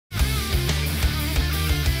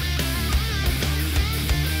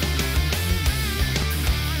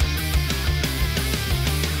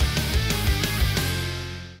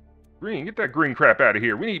mean? Get that green crap out of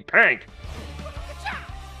here. We need Pank.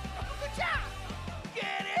 Get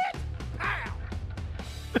it? Ow!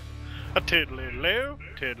 A tiddly-loo,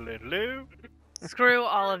 tiddly-loo. Screw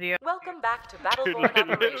all of you. Welcome back to Battleborn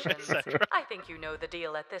Operations. I think you know the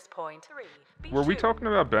deal at this point. Were we talking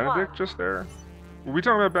about Benedict just there? Were we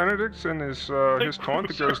talking about Benedict and his taunt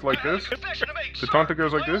that goes like this? The taunt that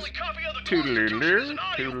goes like this? Toodaloo,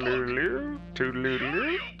 toodaloo,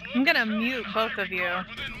 toodaloo. I'm gonna mute both of you.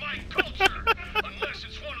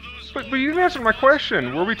 But you didn't answer my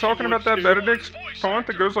question. Were we talking about that Benedict taunt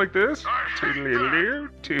that goes like this? Toodaloo,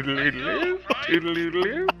 toodaloo,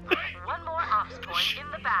 toodaloo. One more ops point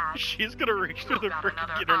in the bag. She's gonna reach through the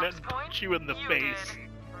freaking internet and punch you in the face.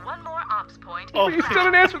 One more ops point. Oh, you still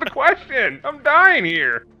didn't answer the question. I'm dying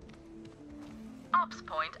here. Ops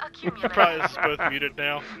point accumulated. Probably is both muted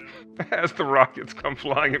now. As the rockets come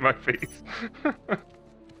flying in my face.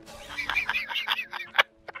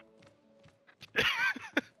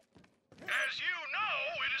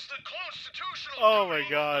 Oh my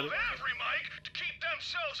god. Of every mic to keep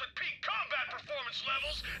themselves at peak combat performance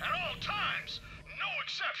levels at all times. No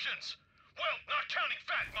exceptions. Well, not counting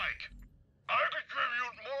Fat Mike. I could give you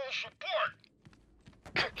moral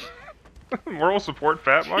support. Moral support,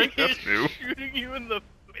 Fat Mike? That's He's new. shooting you in the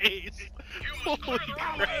face. Holy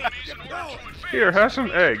crap. Here, have some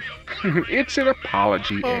egg. It's an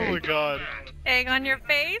apology egg. Oh my god. Egg on your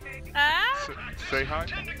face? Ah? Say hi.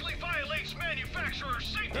 Technically violates manufacturer's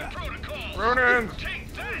safety protocols. Ronan!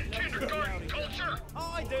 Take that, kindergarten culture.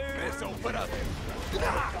 I do. Let's open up.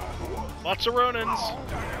 Lots of Ronins.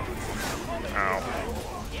 Ow.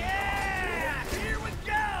 Yeah! Here we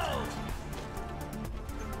go!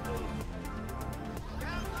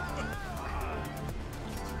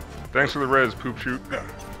 Thanks for the res, poop shoot.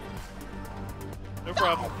 No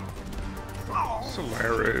problem.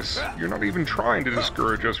 Soleris, you're not even trying to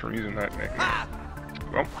discourage us from using that nickname.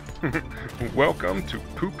 Well, welcome to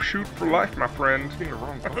Poop Shoot for Life, my friend. Hitting the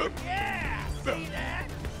wrong button. Yeah! See that?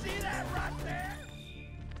 See that right there?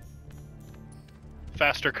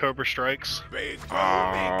 Faster Cobra strikes. Big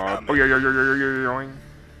Oh yeah.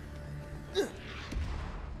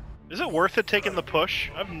 Is it worth it taking the push?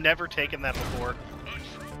 I've never taken that before.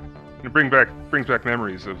 It brings back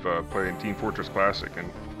memories of playing Team Fortress Classic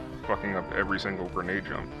and fucking up every single grenade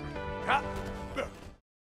jump.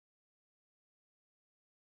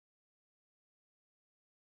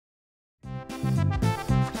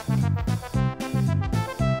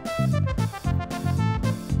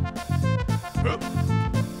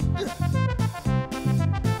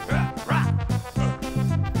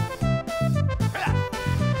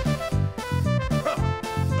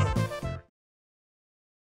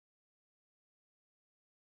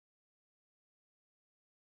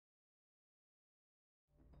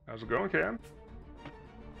 How's it going, Cam?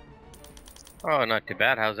 Oh, not too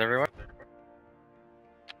bad. How's everyone?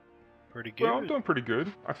 Pretty good. Well, I'm doing pretty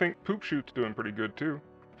good. I think Poop Shoot's doing pretty good too.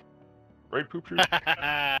 Right, Poop Shoot?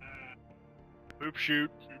 Poop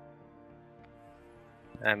shoot.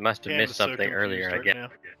 I must have missed so something earlier, I confused guess. right now.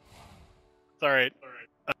 It's alright.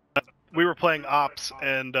 We were playing Ops,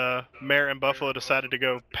 and Mare and Buffalo decided to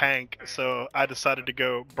go Pank, so I decided to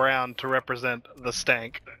go Brown to represent the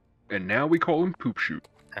stank. And now we call him Poop Shoot.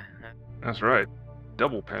 That's right.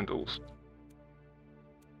 Double pendles.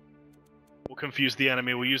 We'll confuse the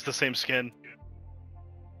enemy. We'll use the same skin.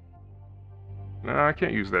 Nah, I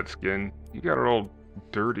can't use that skin. You got it all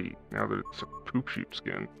dirty now that it's a Poop Shoot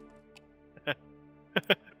skin.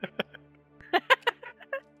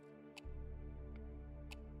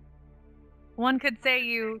 One could say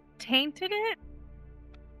you tainted it?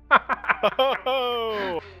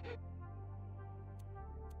 Oh!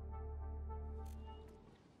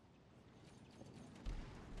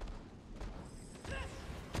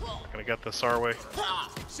 Gonna get this our way.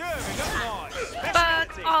 Fuck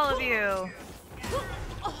all of you.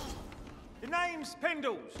 The name's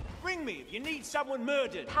Pendles. Ring me if you need someone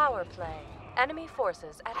murdered. Power play. Enemy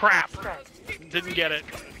forces at Crap! strength. Didn't get it.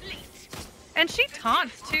 And she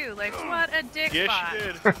taunts too, like what a dick Yes, bot. she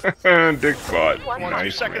did. Dick spot. One 2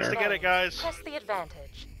 Nice, seconds to Mare. get it, guys. Press the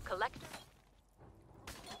advantage. Collect.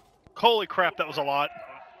 Holy crap, that was a lot.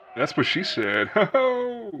 That's what she said.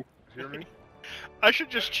 Ho-ho! You hear me? I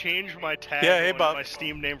should just change my tag Yeah, hey, on Bob. my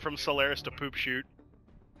Steam name from Soleris to Poop Shoot.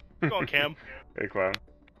 Go on, Cam. Hey, Clown.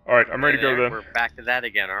 Alright, I'm ready to go then. We're back to that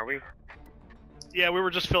again, are we? Yeah, we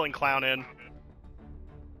were just filling Clown in.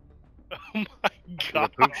 Oh my The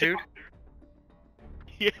god. poop shoot?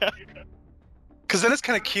 Yeah. Because then it's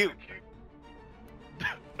kind of cute.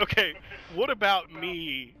 Okay, what about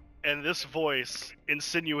me and this voice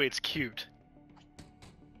insinuates cute?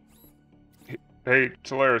 Hey,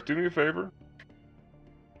 Soleris, do me a favor.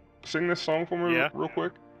 Sing this song for me Yeah? real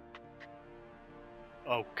quick.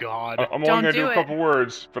 Oh God. I'm only Don't gonna do do a it. couple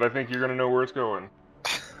words, but I think you're gonna know where it's going.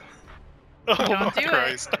 Oh Don't my do it.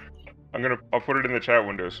 Christ. I'll put it in the chat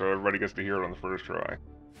window so everybody gets to hear it on the first try.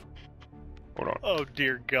 Hold on. Oh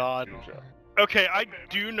dear God. In the chat. Okay, I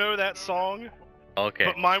do know that song, Okay.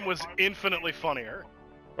 but mine was infinitely funnier.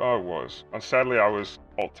 Oh, it was. Sadly, I was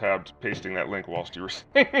alt-tabbed pasting that link whilst you were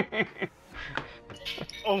saying.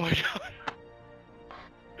 Oh my God.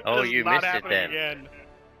 Oh, This is you not missed it happening then. Again.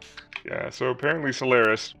 Yeah, so apparently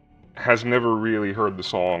Soleris has never really heard the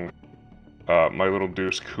song My Little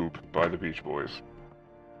Deuce Coupe by the Beach Boys.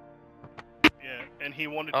 Yeah, and he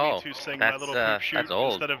wanted Oh, me to sing My that's, Little Poop Shoot that's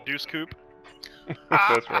old. instead of Deuce Coupe.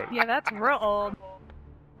 That's right. Yeah, that's real old.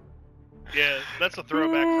 Yeah, that's a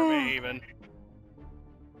throwback for me even.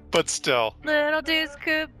 But still. Little Deuce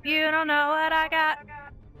Coupe, you don't know what I got.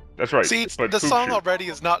 That's right. See, but the Poop song Shoot. already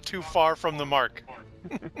is not too far from the mark.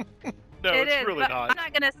 No, It it's is, really but not. I'm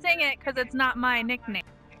not gonna sing it because it's not my nickname.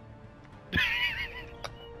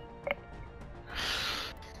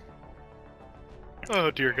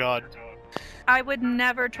 Oh dear God. I would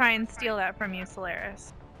never try and steal that from you,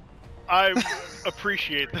 Soleris. I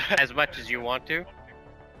appreciate that. As much as you want to.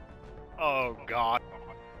 Oh God.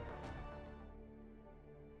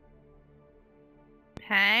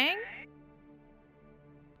 Pank?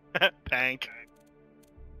 Pank.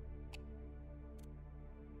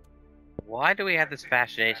 Why do we have this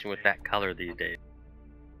fascination with that color these days?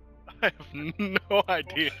 I have no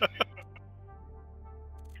idea.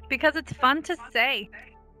 Because it's fun to say.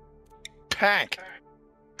 Pank.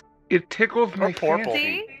 It tickles my purple. fancy.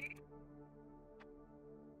 See?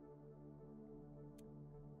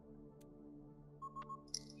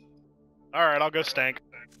 Alright, I'll go stank.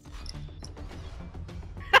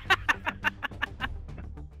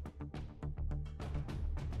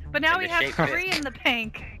 But now And we the have shape three in the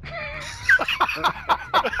Pank.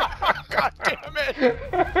 God damn it.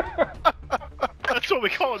 That's what we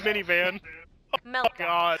call a minivan. Meltdown.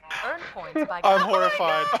 God. Earn points by I'm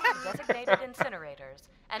horrified. designated incinerators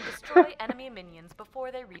and destroy enemy minions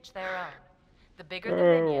before they reach their own. The bigger the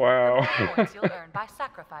Oh, minion, wow. the more points you'll earn by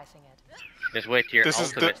sacrificing it. Just wait till your This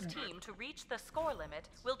is ultimate. This team to reach the score limit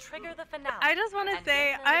will trigger the finale. I just want to and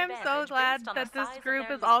say, gain an I am so advantage glad based on the that this size of group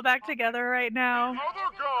their is all lead. back together right now.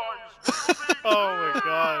 Oh my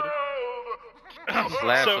God.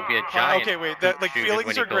 Slash will be a giant. Okay, wait. poop Like shoot feelings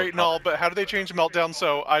when he are great goes and all, but how do they change Meltdown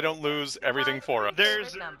so I don't lose everything for it?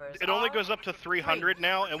 There's, Numbers it only are goes up to 300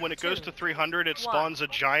 now, and when it goes to 300, it spawns a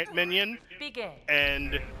giant minion, Begin.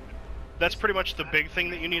 and that's pretty much the big thing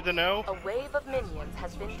that you need to know. A wave of minions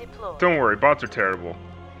has been deployed. Don't worry, bots are terrible.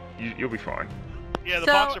 You'll be fine. Yeah, the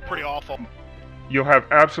So- bots are pretty awful. You'll have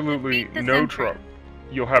absolutely Defeat the no sentry. trouble.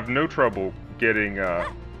 You'll have no trouble getting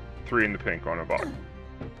 3 in the pink on a bot.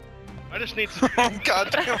 I just need to. Oh, God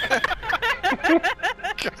damn it.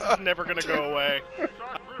 It's never gonna go away.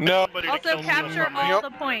 No. Somebody to Also kill me capture from me. all the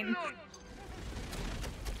points.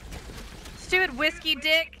 Stupid whiskey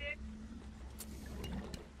dick.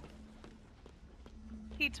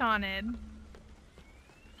 He taunted.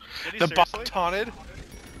 Did he The bot seriously? taunted?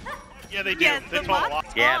 Yeah, they do. Yes, they the taunt a bots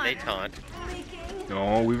lot. Yeah, taunt. they taunt.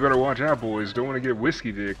 No, we better watch out, boys. Don't want to get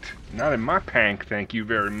whiskey dicked. Not in my pank, thank you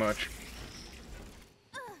very much.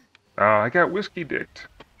 I got whiskey dicked.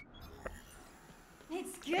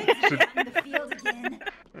 It's good to be out in the field again.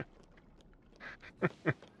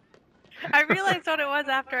 I realized what it was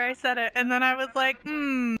after I said it, and then I was like,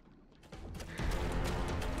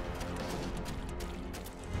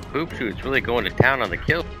 Poop shoot's really going to town on the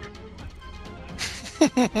kill.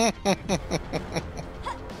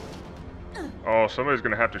 Oh, somebody's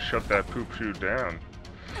gonna have to shut that poop shoot down.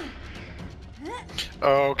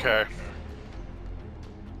 Okay.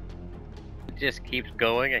 It just keeps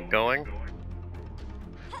going and going.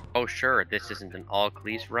 Oh sure, this isn't an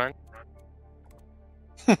all-cleese run.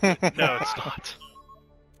 No, it's not.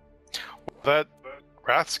 That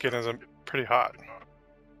rat skin is pretty hot.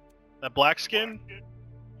 That black skin?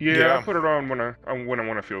 Yeah, Yeah. I put it on when I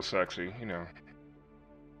want to feel sexy, you know.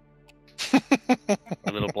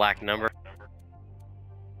 A little black number.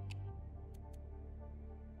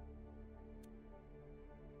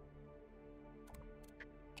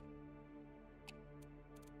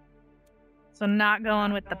 so not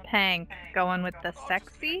going with the Pank, going with the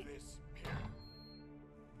sexy.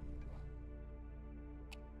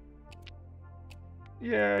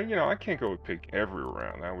 Yeah, you know, I can't go with pink every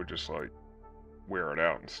round. I would just like wear it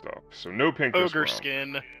out and stuff. So no pink this Ogre round.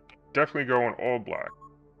 skin. Definitely going all black.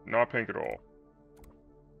 Not pink at all.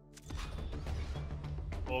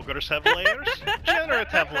 Ogres have layers.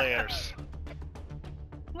 Generates have layers.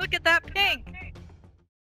 Look at that pink.